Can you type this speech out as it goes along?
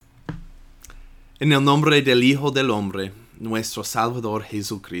En el nombre del Hijo del Hombre, nuestro Salvador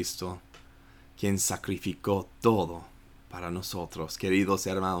Jesucristo, quien sacrificó todo para nosotros, queridos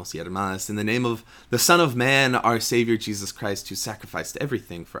hermanos y hermanas, in the name of the Son of Man, our Savior Jesus Christ, who sacrificed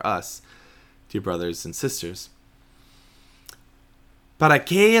everything for us, dear brothers and sisters. ¿Para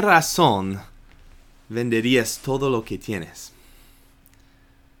qué razón venderías todo lo que tienes?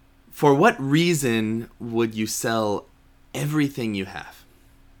 For what reason would you sell everything you have?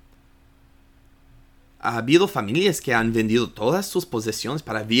 Ha habido familias que han vendido todas sus posesiones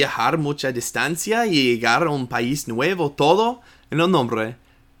para viajar mucha distancia y llegar a un país nuevo, todo en el nombre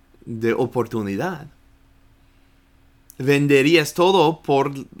de oportunidad. Venderías todo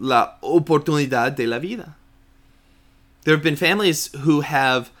por la oportunidad de la vida. There have been families who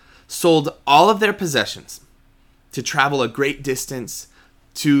have sold all of their possessions to travel a great distance,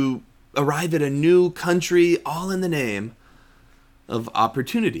 to arrive at a new country, all in the name of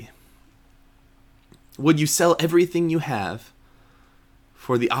opportunity. Would you sell everything you have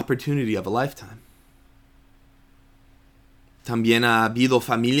for the opportunity of a lifetime? También ha habido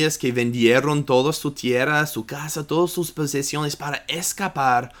familias que vendieron toda su tierra, su casa, todas sus posesiones para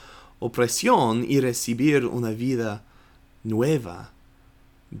escapar opresión y recibir una vida nueva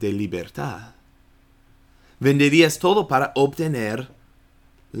de libertad. Venderías todo para obtener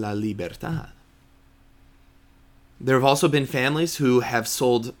la libertad. There have also been families who have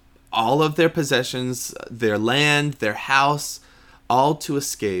sold all of their possessions, their land, their house, all to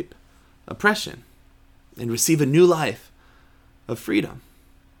escape oppression and receive a new life of freedom.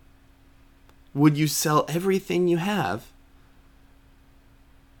 Would you sell everything you have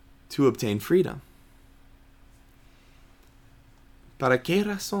to obtain freedom? ¿Para qué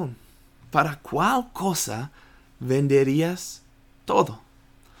razón? ¿Para cuál cosa venderías todo?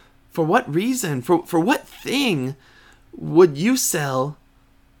 For what reason? For what thing would you sell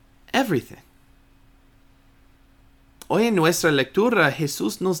everything? Hoy en nuestra lectura,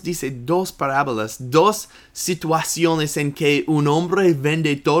 Jesús nos dice dos parábolas, dos situaciones en que un hombre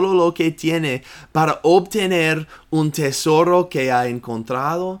vende todo lo que tiene para obtener un tesoro que ha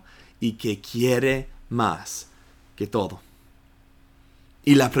encontrado y que quiere más que todo.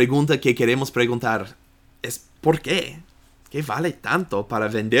 Y la pregunta que queremos preguntar es ¿por qué? ¿Qué vale tanto para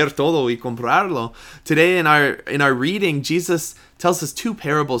vender todo y comprarlo? Today in our reading, Jesus tells us two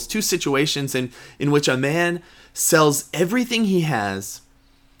parables, two situations in which a man sells everything he has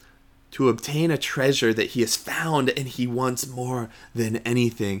to obtain a treasure that he has found and he wants more than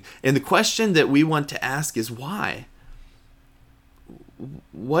anything. And the question that we want to ask is why?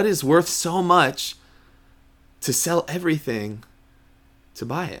 What is worth so much to sell everything to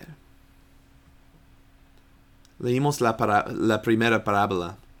buy it? Leímos la primera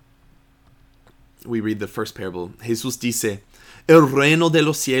parábola. We read the first parable. Jesús dice, el reino de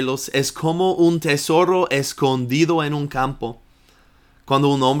los cielos es como un tesoro escondido en un campo. Cuando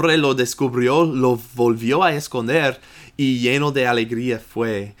un hombre lo descubrió, lo volvió a esconder y lleno de alegría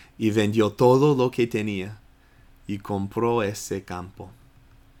fue y vendió todo lo que tenía y compró ese campo.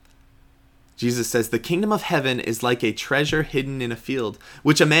 Jesus says, the kingdom of heaven is like a treasure hidden in a field,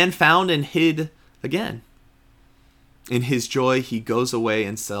 which a man found and hid again. In his joy, he goes away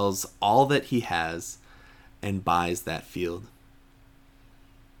and sells all that he has and buys that field.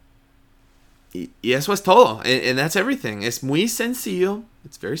 Y eso es todo. And that's everything. Es muy sencillo.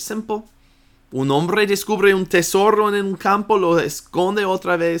 It's very simple. Un hombre descubre un tesoro en un campo, lo esconde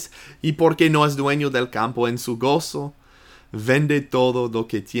otra vez, y porque no es dueño del campo en su gozo, vende todo lo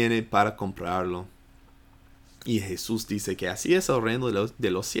que tiene para comprarlo. Y Jesús dice que así es el reino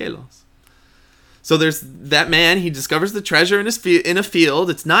de los cielos. So there's that man, he discovers the treasure in a field.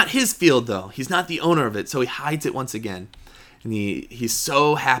 It's not his field though. He's not the owner of it, so he hides it once again. And he's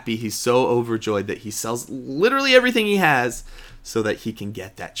so happy, he's so overjoyed that he sells literally everything he has so that he can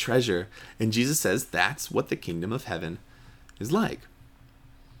get that treasure. And Jesus says that's what the kingdom of heaven is like.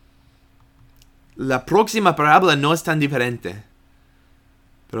 La próxima parábola no es tan diferente,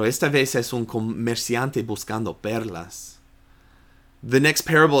 pero esta vez es un comerciante buscando perlas. The next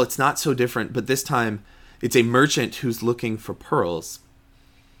parable, it's not so different, but this time it's a merchant who's looking for pearls.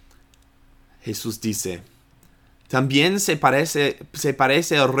 Jesús dice, también se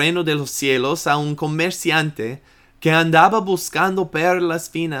parece el reino de los cielos a un comerciante que andaba buscando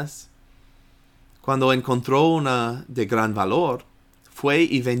perlas finas. Cuando encontró una de gran valor, fue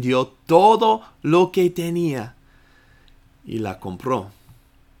y vendió todo lo que tenía y la compró.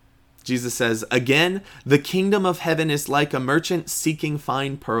 Jesus says, again, the kingdom of heaven is like a merchant seeking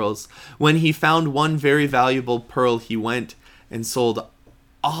fine pearls. When he found one very valuable pearl, he went and sold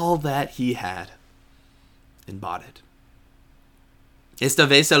all that he had and bought it. Esta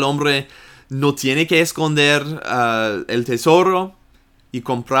vez el hombre no tiene que esconder el tesoro y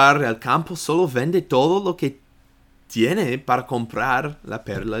comprar el campo, solo vende todo lo que tiene para comprar la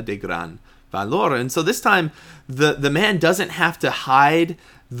perla de gran valor. And so this time, the man doesn't have to hide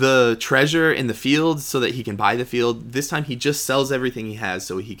the treasure in the field so that he can buy the field. This time he just sells everything he has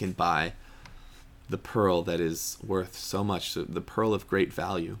so he can buy the pearl that is worth so much, the pearl of great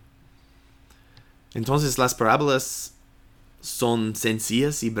value. Entonces las parábolas son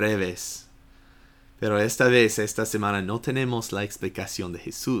sencillas y breves. Pero esta semana no tenemos la explicación de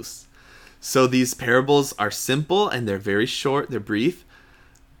Jesús. So these parables are simple and they're very short, they're brief.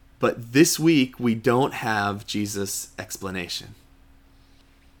 But this week we don't have Jesus' explanation.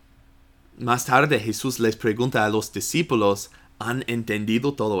 Más tarde Jesús les pregunta a los discípulos, ¿han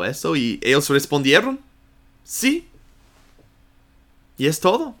entendido todo eso? Y ellos respondieron, sí. Y es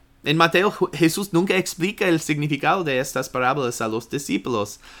todo. En Mateo, Jesús nunca explica el significado de estas parábolas a los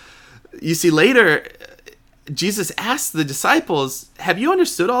discípulos. You see, later, Jesus asked the disciples, have you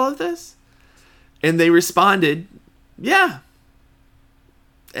understood all of this? And they responded, yeah.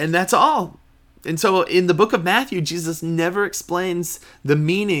 And that's all. And so in the book of Matthew, Jesus never explains the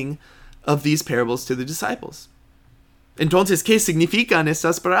meaning of these parables to the disciples. Entonces, ¿qué significan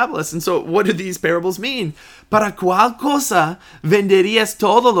estas parábolas? And so, what do these parables mean? ¿Para cuál cosa venderías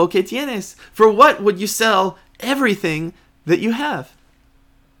todo lo que tienes? For what would you sell everything that you have?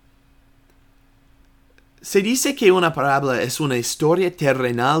 Se dice que una parábola es una historia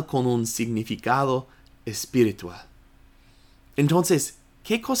terrenal con un significado espiritual. Entonces,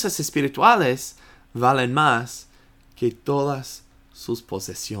 ¿qué cosas espirituales valen más que todas sus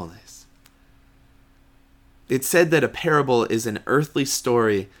posesiones? It's said that a parable is an earthly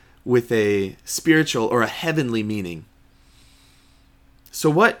story with a spiritual or a heavenly meaning. So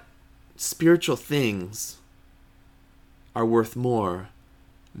what spiritual things are worth more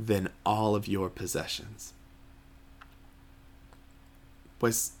than all of your possessions?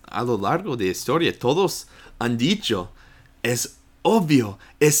 Pues a lo largo de la historia todos han dicho, es obvio,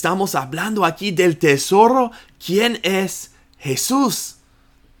 estamos hablando aquí del tesoro. ¿Quién es Jesús?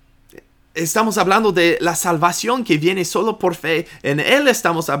 Estamos hablando de la salvación que viene solo por fe. En Él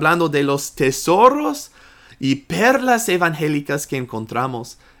estamos hablando de los tesoros y perlas evangélicas que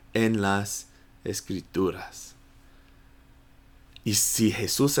encontramos en las Escrituras. Y si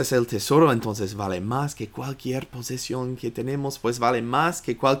Jesús es el tesoro, entonces vale más que cualquier posesión que tenemos, pues vale más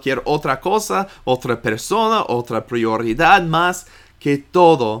que cualquier otra cosa, otra persona, otra prioridad, más que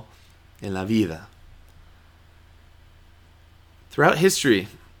todo en la vida. Throughout history,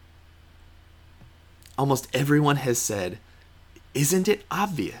 almost everyone has said, isn't it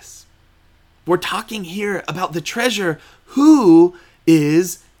obvious? We're talking here about the treasure. Who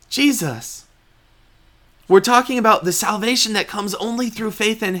is Jesus? We're talking about the salvation that comes only through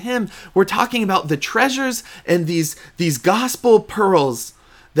faith in Him. We're talking about the treasures and these gospel pearls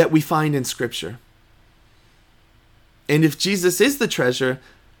that we find in Scripture. And if Jesus is the treasure,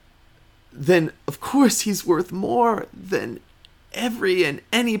 then of course He's worth more than every and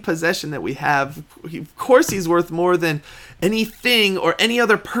any possession that we have. Of course He's worth more than anything or any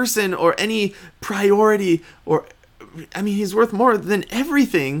other person or any priority, or He's worth more than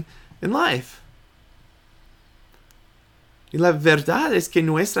everything in life. Y la verdad es que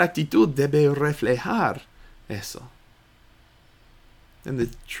nuestra actitud debe reflejar eso. And the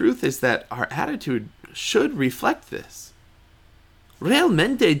truth is that our attitude should reflect this.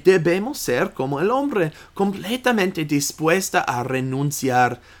 Realmente debemos ser como el hombre, completamente dispuesta a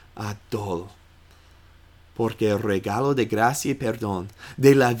renunciar a todo. Porque el regalo de gracia y perdón,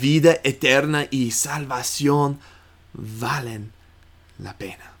 de la vida eterna y salvación, valen la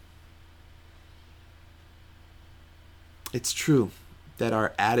pena. It's true that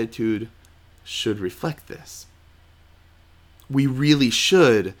our attitude should reflect this. We really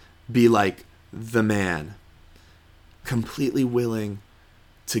should be like the man, completely willing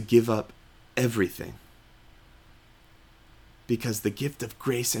to give up everything. Because the gift of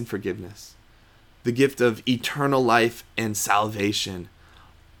grace and forgiveness, the gift of eternal life and salvation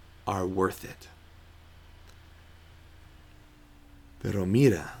are worth it. Pero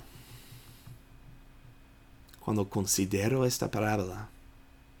mira, cuando considero esta parábola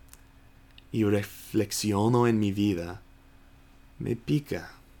y reflexiono en mi vida, me pica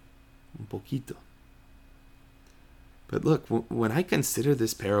un poquito. But look, when I consider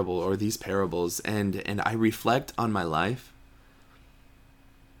this parable or these parables and I reflect on my life,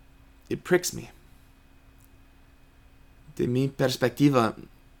 it pricks me. De mi perspectiva,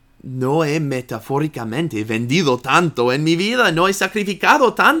 no he metafóricamente vendido tanto en mi vida, no he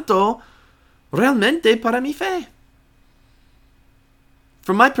sacrificado tanto realmente para mi fe.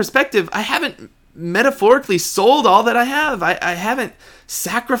 from my perspective, I haven't metaphorically sold all that I have. I haven't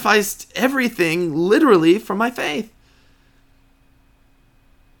sacrificed everything literally for my faith.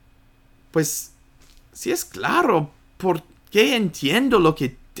 Pues, si es claro por qué entiendo lo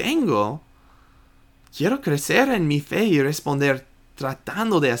que tengo, quiero crecer en mi fe y responder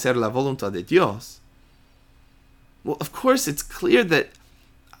tratando de hacer la voluntad de Dios. Well, of course, it's clear that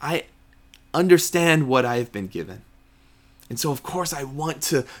I understand what I have been given. And so, of course, I want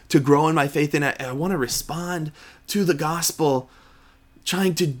to grow in my faith, and I want to respond to the gospel,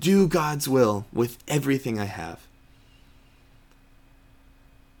 trying to do God's will with everything I have.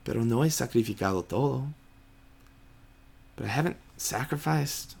 Pero no he sacrificado todo. But I haven't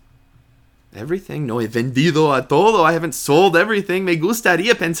sacrificed everything. No he vendido a todo. I haven't sold everything. Me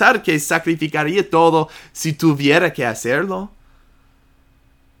gustaría pensar que sacrificaría todo si tuviera que hacerlo.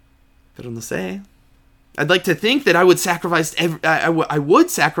 Pero no sé. I'd like to think that I would sacrifice I would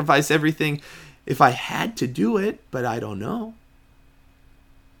sacrifice everything if I had to do it, but I don't know.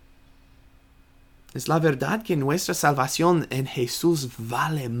 Es la verdad que nuestra salvación en Jesús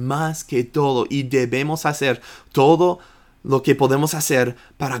vale más que todo y debemos hacer todo lo que podemos hacer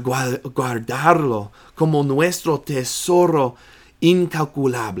para guardarlo como nuestro tesoro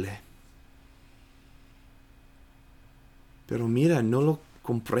incalculable. Pero mira, no lo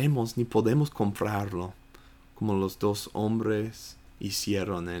compremos ni podemos comprarlo como los dos hombres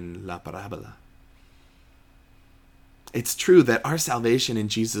hicieron en la parábola. It's true that our salvation in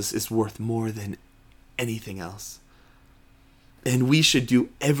Jesus is worth more than anything else. And we should do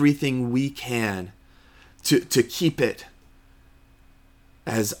everything we can to keep it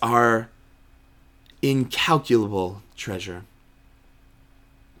as our incalculable treasure.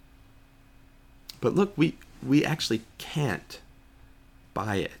 But look, we actually can't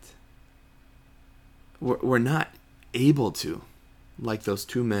buy it. We're not able to, like those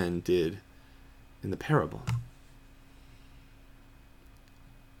two men did in the parable.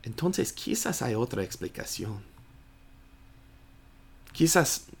 Entonces, quizás hay otra explicación.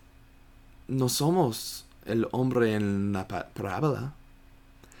 Quizás no somos el hombre en la parábola.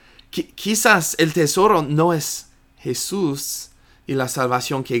 Quizás el tesoro no es Jesús y la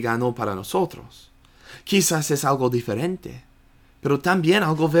salvación que ganó para nosotros. Quizás es algo diferente, pero también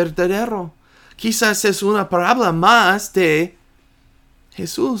algo verdadero. Quizás es una parábola más de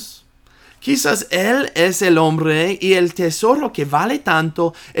Jesús. Quizás Él es el hombre y el tesoro que vale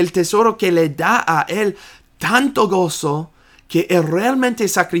tanto, el tesoro que le da a Él tanto gozo, que Él realmente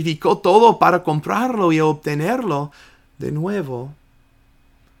sacrificó todo para comprarlo y obtenerlo de nuevo.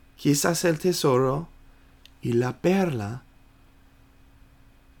 Quizás el tesoro y la perla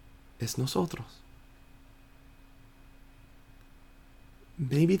es nosotros.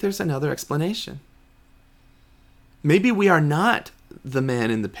 Maybe there's another explanation. Maybe we are not the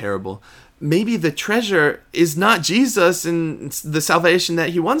man in the parable. Maybe the treasure is not Jesus and the salvation that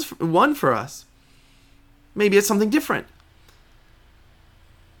he won for us. Maybe it's something different.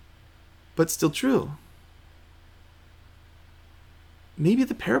 But still true. Maybe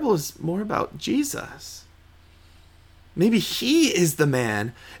the parable is more about Jesus. Maybe he is the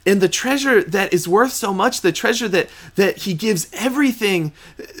man, and the treasure that is worth so much, the treasure that he gives everything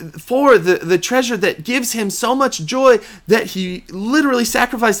for, the treasure that gives him so much joy that he literally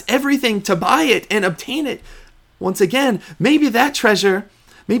sacrificed everything to buy it and obtain it. Once again, maybe that treasure,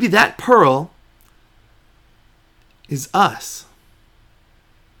 maybe that pearl is us.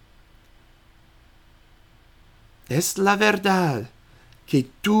 Es la verdad que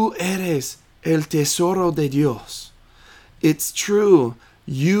tú eres el tesoro de Dios. It's true.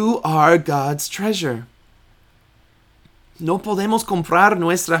 You are God's treasure. No podemos comprar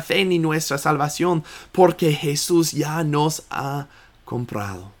nuestra fe ni nuestra salvación porque Jesús ya nos ha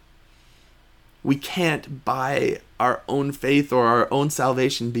comprado. We can't buy our own faith or our own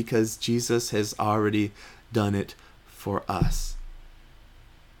salvation because Jesus has already done it for us.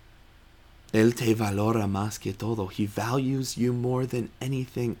 Él te valora más que todo. He values you more than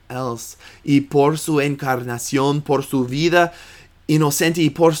anything else. Y por su encarnación, por su vida inocente y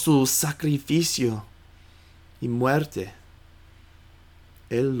por su sacrificio y muerte,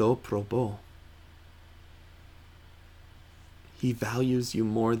 Él lo probó. He values you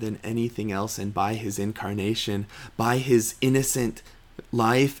more than anything else, and by his incarnation, by his innocent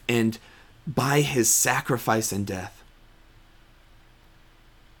life, and by his sacrifice and death,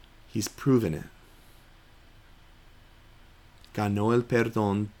 he's proven it. Ganó el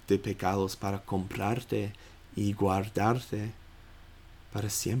perdón de pecados para comprarte y guardarte para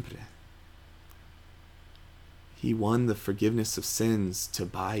siempre. He won the forgiveness of sins to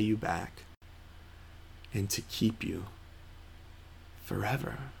buy you back and to keep you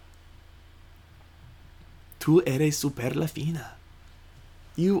forever. Tú eres su perla fina.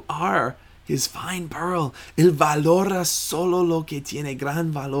 You are his fine pearl. Él valora solo lo que tiene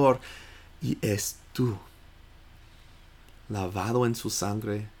gran valor. Y es tú. Lavado en su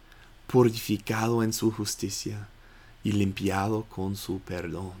sangre, purificado en su justicia y limpiado con su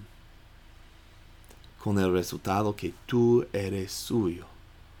perdón. Con el resultado que tú eres suyo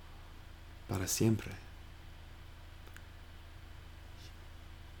para siempre.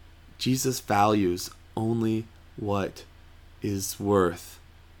 Jesus values only what is worth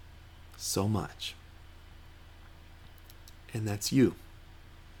so much. And that's you.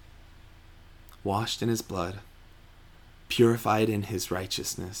 Washed in his blood, purified in his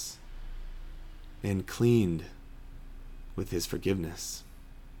righteousness, and cleaned with his forgiveness.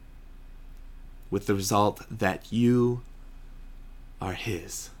 With the result that you are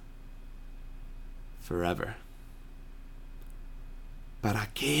his forever. ¿Para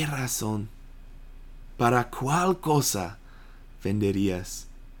qué razón? ¿Para cuál cosa venderías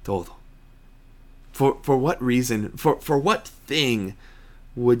todo? For what reason? For what thing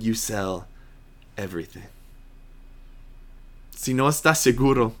would you sell everything? Si no estás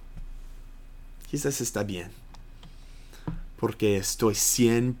seguro, quizás está bien. Porque estoy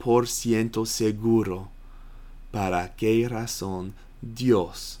 100% seguro para qué razón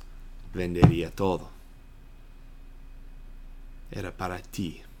Dios vendería todo. Era para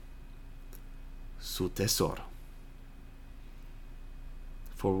ti, su tesoro.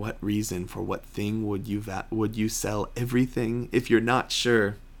 For what reason, for what thing would you sell everything? If you're not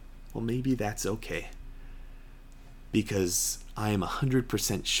sure, well, maybe that's okay. Because I am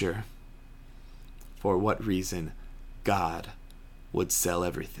 100% sure for what reason God would sell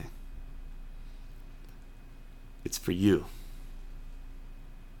everything. It's for you,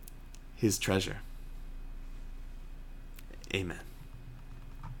 his treasure. Amen.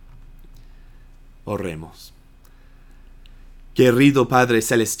 Oremos. Querido Padre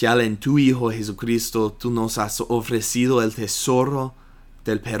Celestial, en tu Hijo Jesucristo, tú nos has ofrecido el tesoro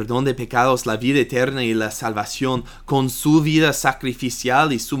del perdón de pecados, la vida eterna y la salvación. Con su vida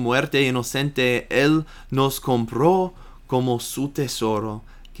sacrificial y su muerte inocente, Él nos compró como su tesoro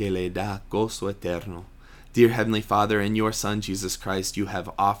que le da gozo eterno. Dear Heavenly Father, in your Son, Jesus Christ, you have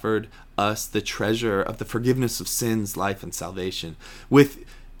offered us the treasure of the forgiveness of sins, life, and salvation.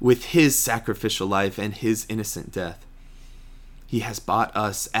 With his sacrificial life and his innocent death, he has bought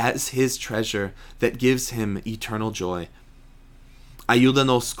us as his treasure that gives him eternal joy.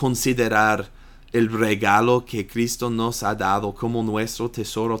 Ayúdanos considerar el regalo que Cristo nos ha dado como nuestro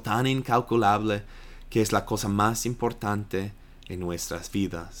tesoro tan incalculable que es la cosa más importante en nuestras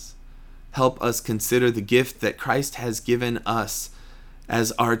vidas. Help us consider the gift that Christ has given us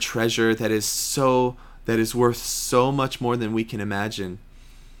as our treasure that is worth so much more than we can imagine,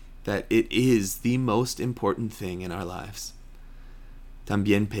 that it is the most important thing in our lives.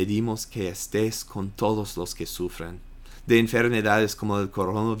 También pedimos que estés con todos los que sufren de enfermedades como el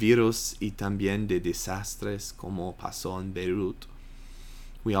coronavirus y también de desastres como pasó en Beirut.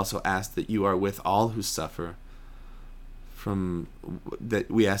 We also ask that you are with all who suffer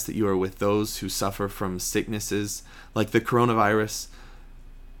we ask that you are with those who suffer from sicknesses like the coronavirus,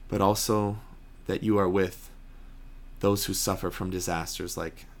 but also that you are with those who suffer from disasters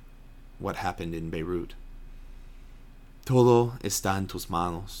like what happened in Beirut. Todo está en tus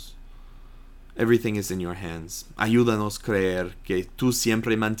manos. Everything is in your hands. Ayúdanos a creer que tú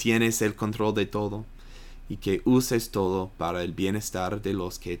siempre mantienes el control de todo y que uses todo para el bienestar de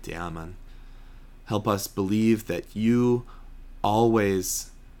los que te aman. Help us believe that you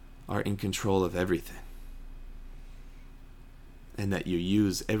always are in control of everything and that you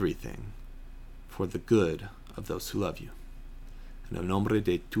use everything for the good of those who love you. En el nombre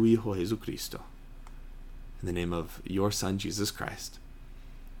de tu Hijo Jesucristo, in the name of your Son Jesus Christ.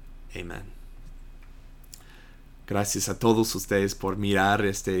 Amen. Gracias a todos ustedes por mirar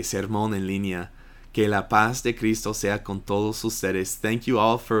este sermón en línea. Que la paz de Cristo sea con todos ustedes. Thank you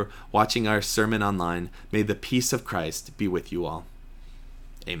all for watching our sermon online. May the peace of Christ be with you all.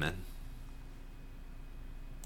 Amen.